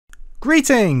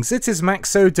Greetings, it is Max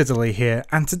So Diddly here,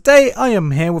 and today I am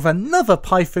here with another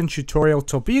Python tutorial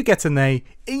to help you get an A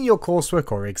in your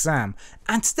coursework or exam.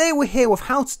 And today we're here with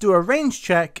how to do a range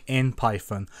check in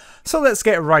Python. So let's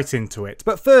get right into it.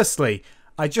 But firstly,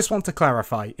 I just want to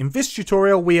clarify, in this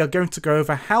tutorial we are going to go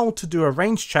over how to do a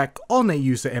range check on a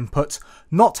user input,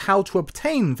 not how to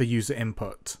obtain the user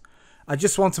input. I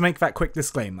just want to make that quick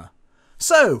disclaimer.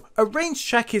 So, a range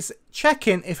check is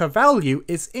checking if a value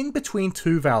is in between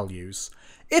two values.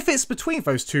 If it's between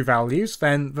those two values,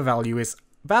 then the value is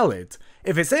valid.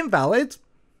 If it's invalid,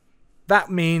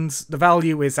 that means the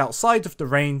value is outside of the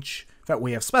range that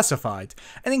we have specified.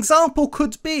 An example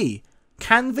could be,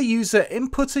 can the user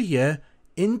input a year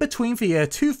in between the year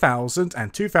 2000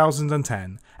 and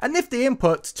 2010? And if the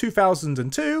input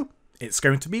 2002, it's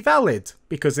going to be valid,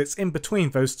 because it's in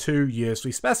between those 2 years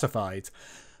we specified.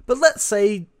 But let's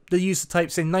say the user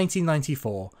types in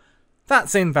 1994.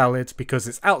 That's invalid because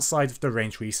it's outside of the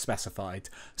range we specified.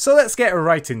 So let's get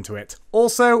right into it.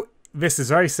 Also, this is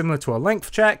very similar to a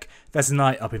length check. There's an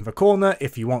eye up in the corner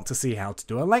if you want to see how to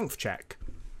do a length check.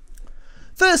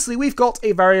 Firstly, we've got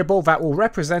a variable that will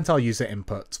represent our user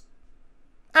input.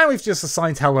 And we've just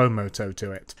assigned hello motto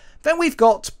to it. Then we've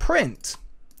got print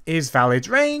is valid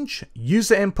range,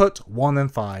 user input 1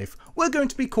 and 5. We're going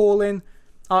to be calling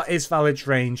our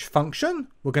isValidRange function.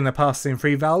 We're going to pass in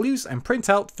 3 values and print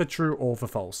out the true or the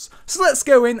false. So let's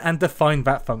go in and define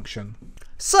that function.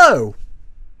 So,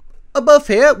 above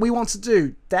here we want to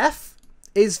do def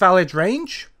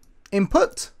isValidRange,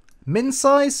 input, min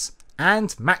size,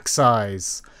 and max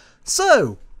size.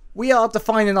 So, we are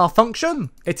defining our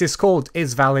function. It is called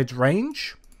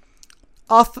isValidRange.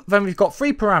 Then we've got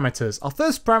 3 parameters. Our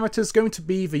first parameter is going to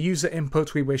be the user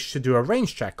input we wish to do a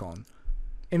range check on.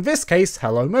 In this case,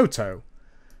 hello motto.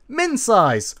 Min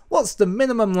size, what's the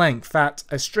minimum length that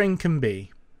a string can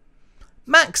be?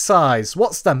 Max size,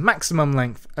 what's the maximum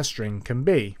length a string can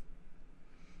be?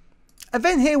 And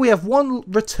then here we have one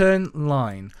return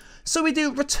line. So we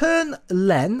do return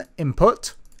len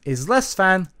input is less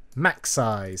than max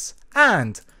size,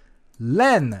 and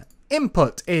len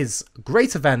input is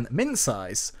greater than min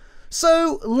size.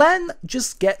 So len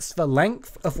just gets the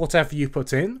length of whatever you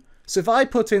put in. So if I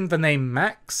put in the name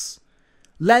max,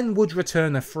 len would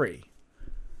return a 3.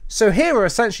 So here we're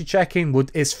essentially checking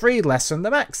is 3 less than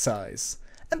the max size.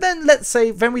 And then let's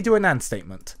say, then we do an AND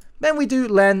statement. Then we do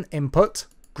len input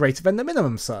greater than the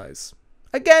minimum size.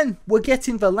 Again, we're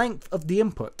getting the length of the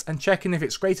input and checking if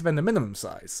it's greater than the minimum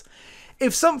size.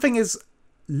 If something is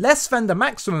less than the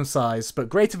maximum size but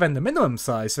greater than the minimum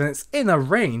size, then it's in a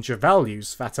range of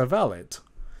values that are valid.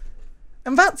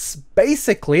 And that's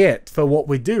basically it for what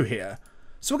we do here.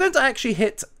 So we're going to actually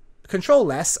hit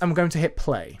Control S and we're going to hit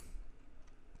play.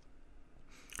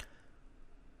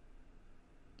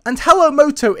 And hello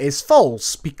motto is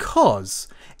false because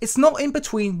it's not in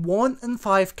between 1 and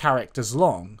 5 characters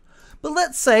long. But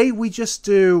let's say we just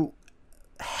do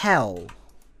hell,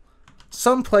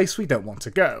 someplace we don't want to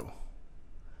go.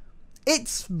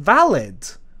 It's valid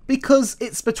because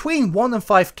it's between 1 and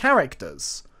 5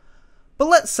 characters. But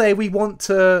let's say we want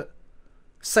to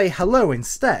say hello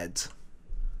instead.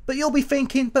 But you'll be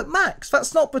thinking, but Max,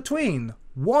 that's not between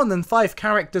 1 and 5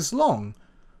 characters long.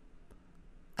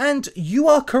 And you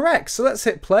are correct, so let's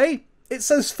hit play. It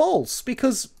says false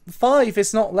because 5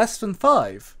 is not less than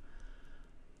 5.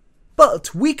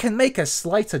 But we can make a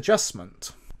slight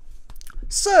adjustment.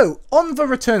 So, on the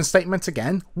return statement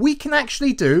again, we can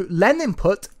actually do len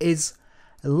input is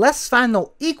less than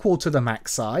or equal to the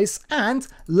max size, and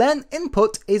len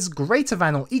input is greater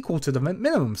than or equal to the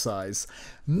minimum size.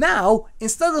 Now,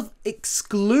 instead of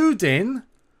excluding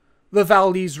the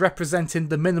values representing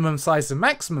the minimum size and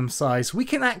maximum size, we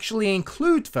can actually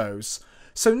include those.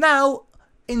 So now,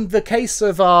 in the case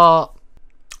of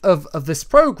this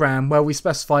program where we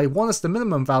specify 1 as the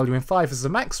minimum value and 5 as the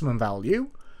maximum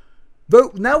value,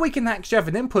 but now we can actually have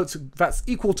an input that's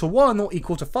equal to 1 or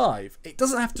equal to 5. It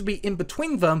doesn't have to be in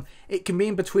between them, it can be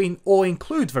in between or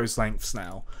include those lengths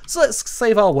now. So let's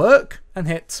save our work and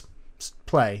hit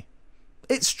play.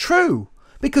 It's true,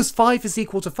 because 5 is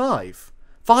equal to 5.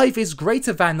 5 is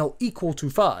greater than or equal to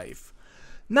 5.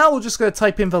 Now we're just going to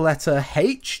type in the letter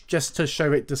H just to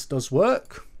show it this does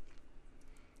work.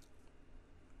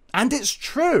 And it's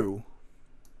true.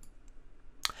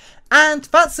 And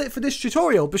that's it for this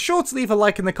tutorial. Be sure to leave a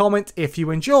like in the comment if you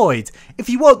enjoyed. If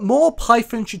you want more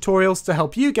Python tutorials to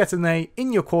help you get an A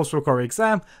in your coursework or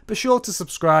exam, be sure to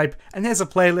subscribe, and here's a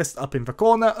playlist up in the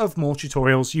corner of more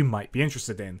tutorials you might be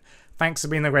interested in. Thanks for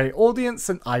being a great audience,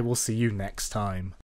 and I will see you next time.